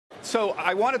So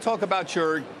I want to talk about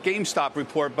your GameStop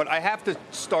report, but I have to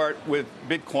start with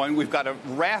Bitcoin. We've got a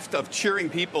raft of cheering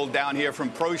people down here from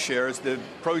ProShares. The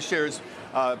ProShares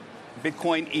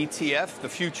Bitcoin ETF, the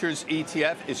futures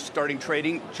ETF, is starting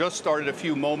trading. Just started a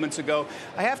few moments ago.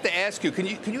 I have to ask you, can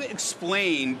you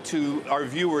explain to our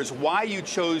viewers why you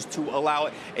chose to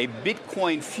allow a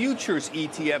Bitcoin futures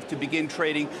ETF to begin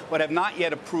trading, but have not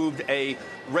yet approved a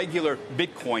regular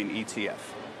Bitcoin ETF?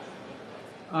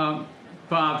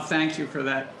 Bob, thank you for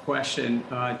that question.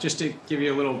 Just to give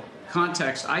you a little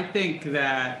context, I think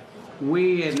that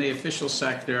we in the official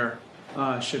sector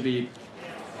should be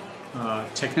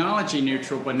technology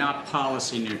neutral, but not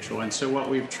policy neutral. And so what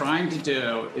we're trying to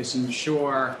do is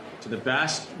ensure to the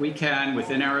best we can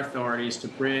within our authorities to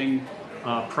bring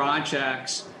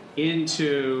projects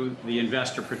into the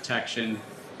investor protection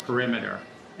perimeter.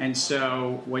 And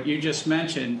so what you just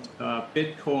mentioned,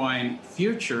 Bitcoin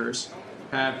futures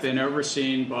have been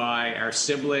overseen by our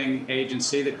sibling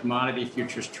agency, the Commodity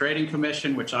Futures Trading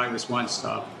Commission, which I was once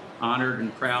honored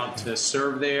and proud to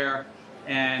serve there.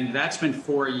 And that's been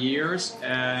 4 years.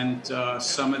 And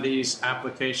some of these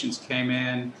applications came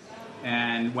in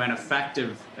and went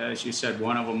effective. As you said,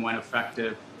 one of them went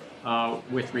effective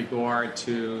with regard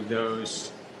to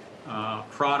those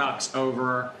products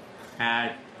over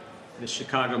at the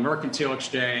Chicago Mercantile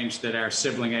Exchange that our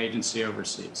sibling agency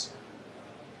oversees.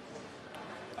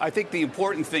 I think the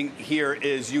important thing here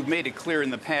is you've made it clear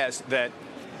in the past that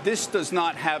this does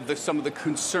not have some of the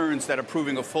concerns that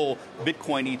approving a full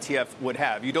Bitcoin ETF would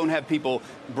have. You don't have people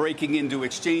breaking into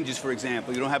exchanges, for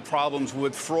example. You don't have problems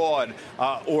with fraud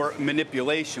or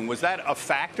manipulation. Was that a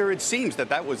factor? It seems that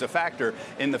that was a factor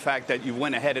in the fact that you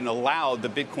went ahead and allowed the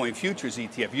Bitcoin futures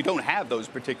ETF. You don't have those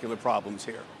particular problems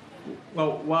here.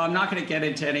 Well, I'm not going to get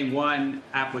into any one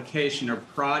application or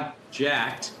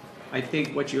project. I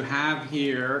think what you have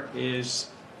here is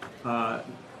a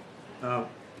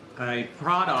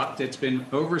product that's been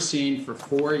overseen for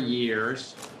 4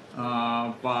 years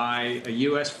by a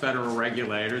U.S. federal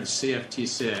regulator, the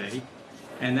CFTC,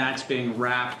 and that's being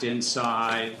wrapped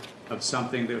inside of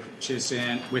something which is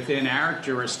within our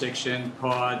jurisdiction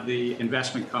called the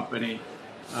Investment Company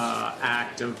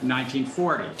Act of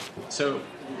 1940. So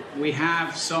we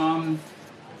have some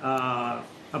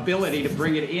ability to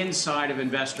bring it inside of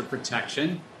investor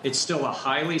protection. It's still a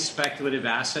highly speculative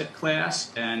asset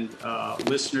class, and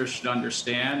listeners should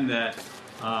understand that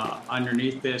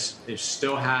underneath this, it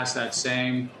still has that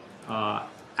same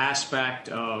aspect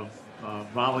of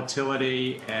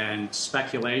volatility and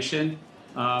speculation.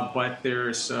 But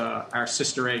there's our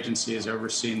sister agency has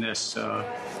overseen this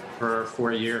for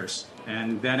 4 years.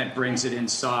 And then it brings it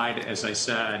inside, as I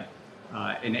said,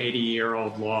 an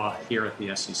 80-year-old law here at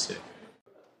the SEC.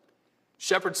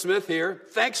 Shepard Smith here.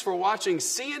 Thanks for watching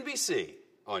CNBC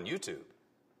on YouTube.